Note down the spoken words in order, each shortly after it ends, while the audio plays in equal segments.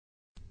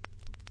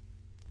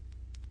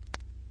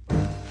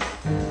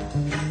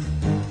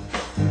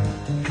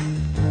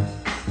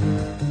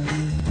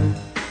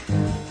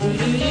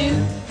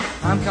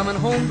coming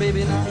home,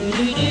 baby, now.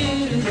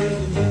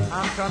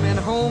 I'm coming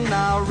home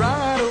now,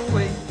 right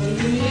away.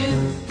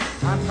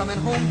 I'm coming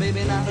home,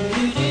 baby, now.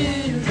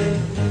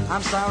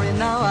 I'm sorry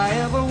now I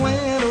ever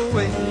went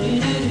away.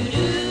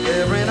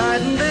 Every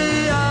night and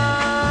day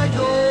I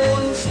go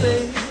and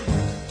stay.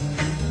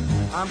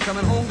 I'm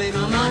coming home, baby.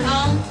 Come on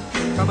home.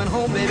 Coming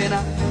home, baby,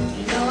 now.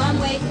 You know I'm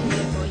waiting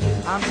here for you.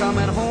 I'm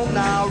coming home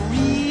now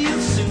real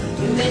soon.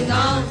 You've been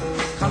gone.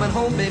 Coming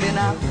home, baby,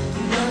 now.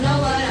 You don't know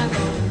what I'm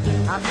gonna do.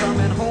 I'm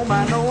coming home,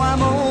 I know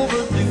I'm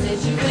overdue.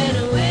 Since you went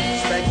away.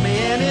 Expect me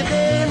any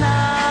day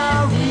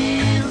now,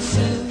 real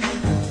soon.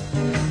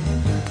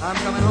 I'm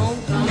coming home.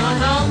 Come on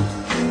home.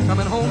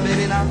 Coming home,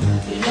 baby, now.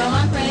 You know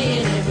I'm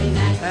praying every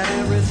night. And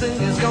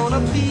everything is gonna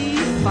be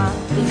fine.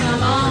 Please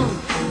come on.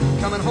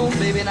 Coming home,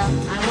 baby, now.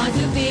 I want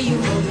to feel you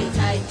hold me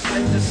tight.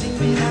 Expect to see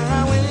me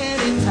now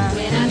anytime.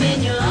 When I'm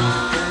in your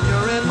arms. When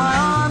you're in my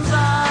arms,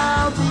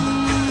 I'll be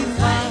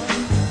fine.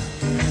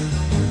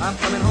 I'm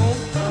coming home.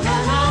 Come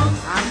on home.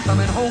 I'm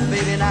coming home,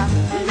 baby, now.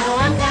 You know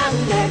I'm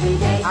counting every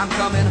day. I'm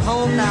coming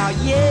home now,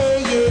 yeah,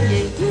 yeah,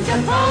 yeah. Use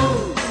your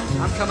phone.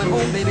 I'm coming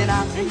home, baby,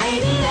 now. And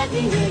baby, let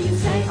me hear you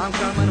say. I'm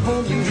coming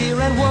home, you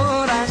hearing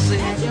what I say.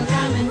 That you're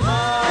coming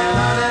home. And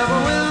I never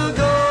will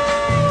go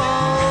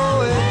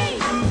away.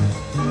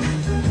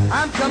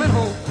 I'm coming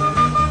home.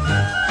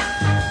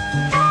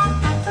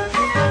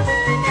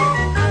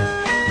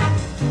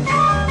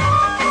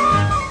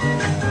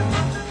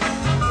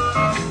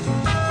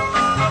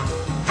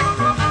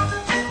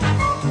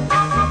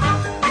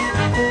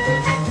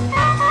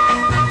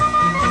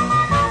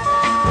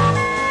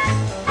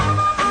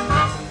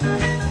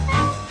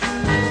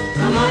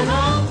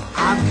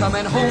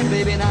 Coming home,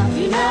 baby, now.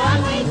 You know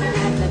I'm waiting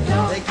at the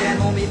door. They can't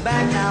hold me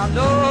back now,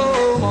 no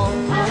more.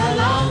 All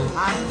alone.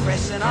 I'm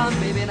pressing on,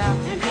 baby, now.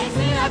 And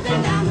pacing up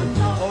and down the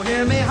floor. Oh,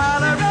 hear me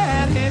holler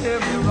and hear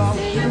me roar.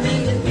 Say you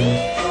mean to me.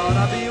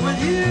 Gonna be with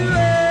you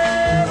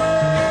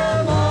evermore.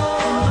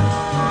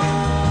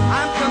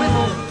 I'm coming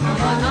home.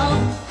 Come on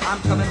home. I'm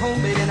coming home,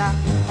 baby, now.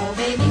 Oh,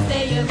 baby,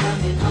 say you're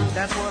coming home.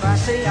 That's what I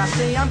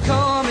say I'm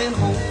coming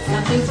home.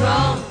 Something's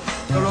wrong.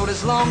 The road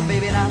is long,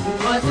 baby, now.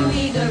 You are too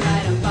eager,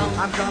 right or wrong.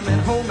 I'm coming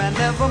home and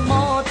never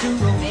more to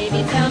roam.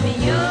 Baby, tell me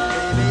you're.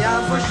 Baby,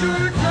 I'm for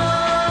sure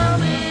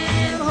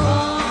coming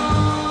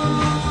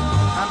home.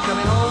 I'm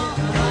coming home.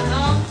 Come on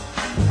home.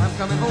 I'm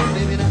coming home,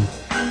 baby, now.